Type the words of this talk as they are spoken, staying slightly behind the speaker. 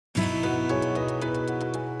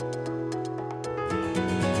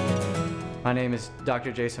My name is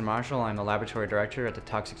Dr. Jason Marshall. I'm the Laboratory Director at the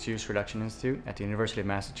Toxic Use Reduction Institute at the University of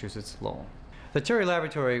Massachusetts, Lowell. The TURI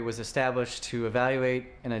Laboratory was established to evaluate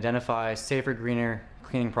and identify safer, greener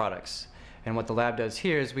cleaning products. And what the lab does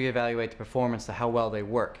here is we evaluate the performance to how well they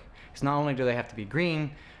work. Because not only do they have to be green,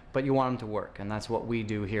 but you want them to work, and that's what we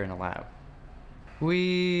do here in the lab.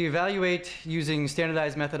 We evaluate using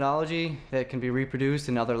standardized methodology that can be reproduced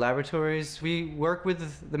in other laboratories. We work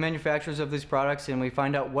with the manufacturers of these products and we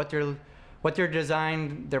find out what they're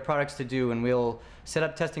designed their products to do, and we'll set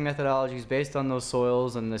up testing methodologies based on those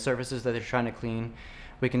soils and the surfaces that they're trying to clean.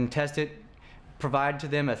 We can test it, provide to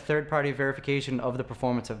them a third-party verification of the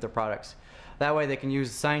performance of their products. That way they can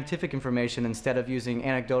use scientific information instead of using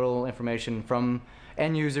anecdotal information from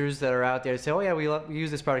end users that are out there to say, oh yeah, we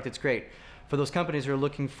use this product, it's great. For those companies who are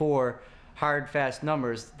looking for hard, fast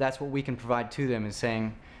numbers, that's what we can provide to them, is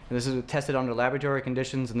saying, this is tested under laboratory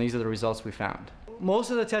conditions and these are the results we found.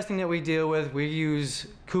 Most of the testing that we deal with, we use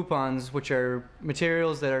coupons, which are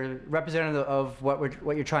materials that are representative of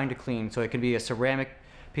what you're trying to clean. So it can be a ceramic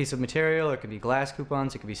piece of material, or it could be glass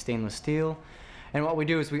coupons, it could be stainless steel. And what we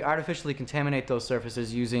do is we artificially contaminate those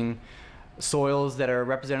surfaces using soils that are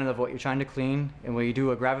representative of what you're trying to clean, and we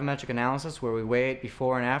do a gravimetric analysis where we weigh it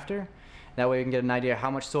before and after. That way you can get an idea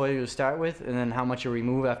how much soil you start with and then how much you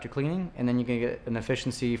remove after cleaning, and then you can get an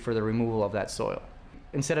efficiency for the removal of that soil.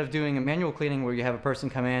 Instead of doing a manual cleaning where you have a person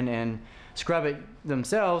come in and scrub it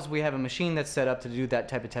themselves, we have a machine that's set up to do that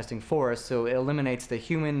type of testing for us, so it eliminates the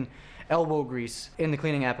human elbow grease in the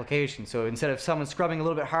cleaning application. So instead of someone scrubbing a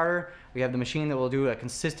little bit harder, we have the machine that will do a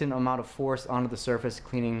consistent amount of force onto the surface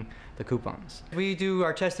cleaning the coupons. We do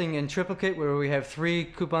our testing in triplicate, where we have 3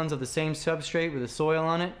 coupons of the same substrate with the soil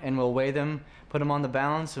on it, and we'll weigh them, put them on the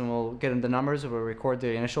balance, and we'll get the numbers, and we'll record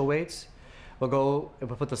the initial weights. We'll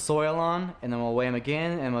put the soil on, and then we'll weigh them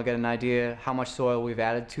again, and we'll get an idea how much soil we've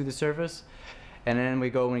added to the surface. And then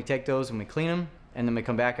we take those and we clean them, and then we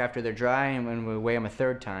come back after they're dry and we weigh them a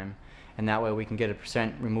third time. And that way we can get a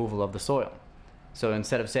 % removal of the soil. So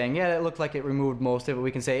instead of saying, yeah, it looked like it removed most of it,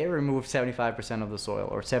 we can say it removed 75% of the soil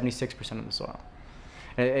or 76% of the soil.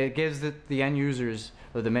 And it gives the end users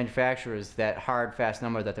or the manufacturers that hard, fast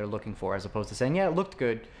number that they're looking for, as opposed to saying, yeah, it looked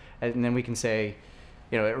good, and then we can say,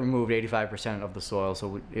 you know, it removed 85% of the soil,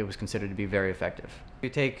 so it was considered to be very effective. We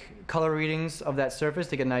take color readings of that surface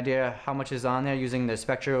to get an idea how much is on there using the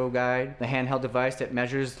spectro guide, the handheld device that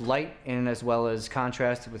measures light and as well as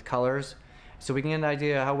contrast with colors. So we can get an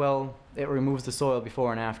idea how well it removes the soil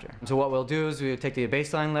before and after. So what we'll do is we take the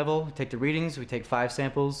baseline level, take the readings, we take 5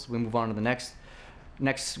 samples, we move on to the next.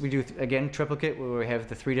 Next we do, again, triplicate, where we have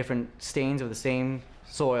the 3 different stains of the same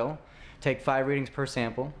soil, take 5 readings per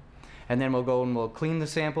sample. And then we'll go and we'll clean the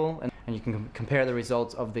sample, and you can compare the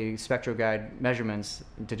results of the spectro guide measurements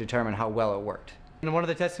to determine how well it worked. And one of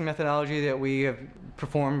the testing methodology that we have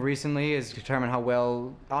performed recently is to determine how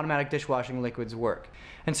well automatic dishwashing liquids work.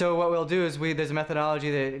 And so what we'll do is there's a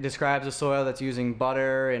methodology that describes a soil that's using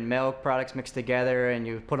butter and milk products mixed together, and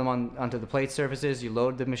you put them onto the plate surfaces, you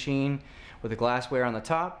load the machine with the glassware on the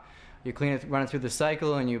top, you clean it, run it through the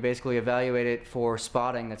cycle, and you basically evaluate it for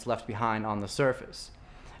spotting that's left behind on the surface.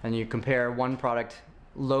 And you compare one product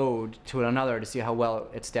load to another to see how well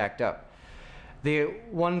it's stacked up. The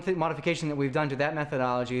one modification that we've done to that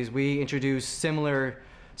methodology is we introduce similar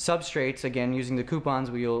substrates, again using the coupons.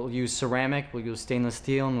 We'll use ceramic, we'll use stainless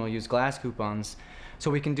steel, and we'll use glass coupons. So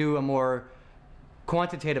we can do a more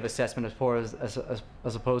quantitative assessment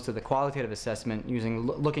as opposed to the qualitative assessment using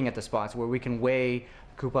looking at the spots, where we can weigh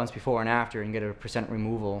coupons before and after and get a %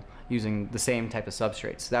 removal using the same type of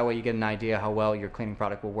substrates. That way you get an idea how well your cleaning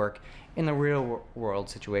product will work in the real world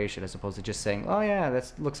situation, as opposed to just saying, oh yeah,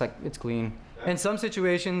 that looks like it's clean. In some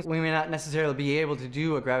situations, we may not necessarily be able to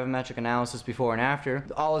do a gravimetric analysis before and after.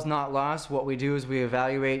 All is not lost. What we do is we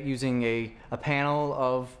evaluate using a panel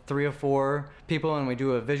of 3 or 4 people, and we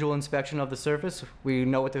do a visual inspection of the surface. We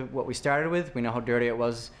know what we started with, we know how dirty it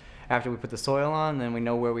was after we put the soil on, and then we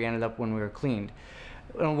know where we ended up when we were cleaned.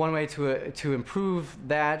 And one way to improve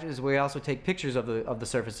that is we also take pictures of the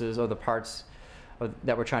surfaces or the parts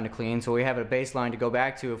that we're trying to clean, so we have a baseline to go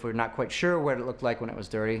back to if we're not quite sure what it looked like when it was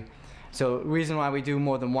dirty. So the reason why we do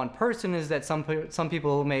more than one person is that some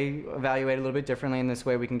people may evaluate a little bit differently, and this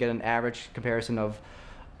way we can get an average comparison of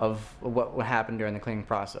what happened during the cleaning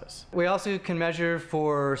process. We also can measure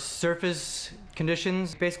for surface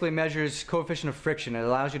conditions. Basically measures coefficient of friction. It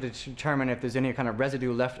allows you to determine if there's any kind of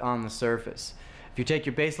residue left on the surface. If you take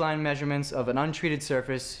your baseline measurements of an untreated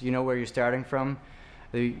surface, you know where you're starting from.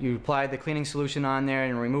 You apply the cleaning solution on there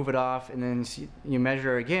and remove it off, and then you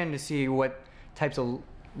measure again to see what types of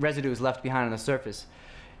residue is left behind on the surface.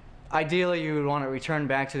 Ideally, you would want to return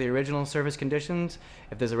back to the original surface conditions.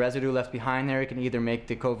 If there's a residue left behind there, it can either make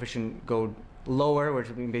the coefficient go lower, which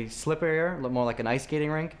would be slipperier, more like an ice skating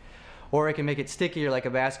rink, or it can make it stickier like a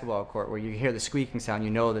basketball court, where you hear the squeaking sound, you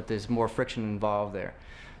know that there's more friction involved there.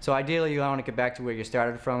 So ideally, you want to get back to where you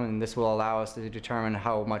started from, and this will allow us to determine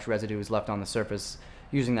how much residue is left on the surface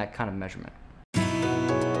using that kind of measurement.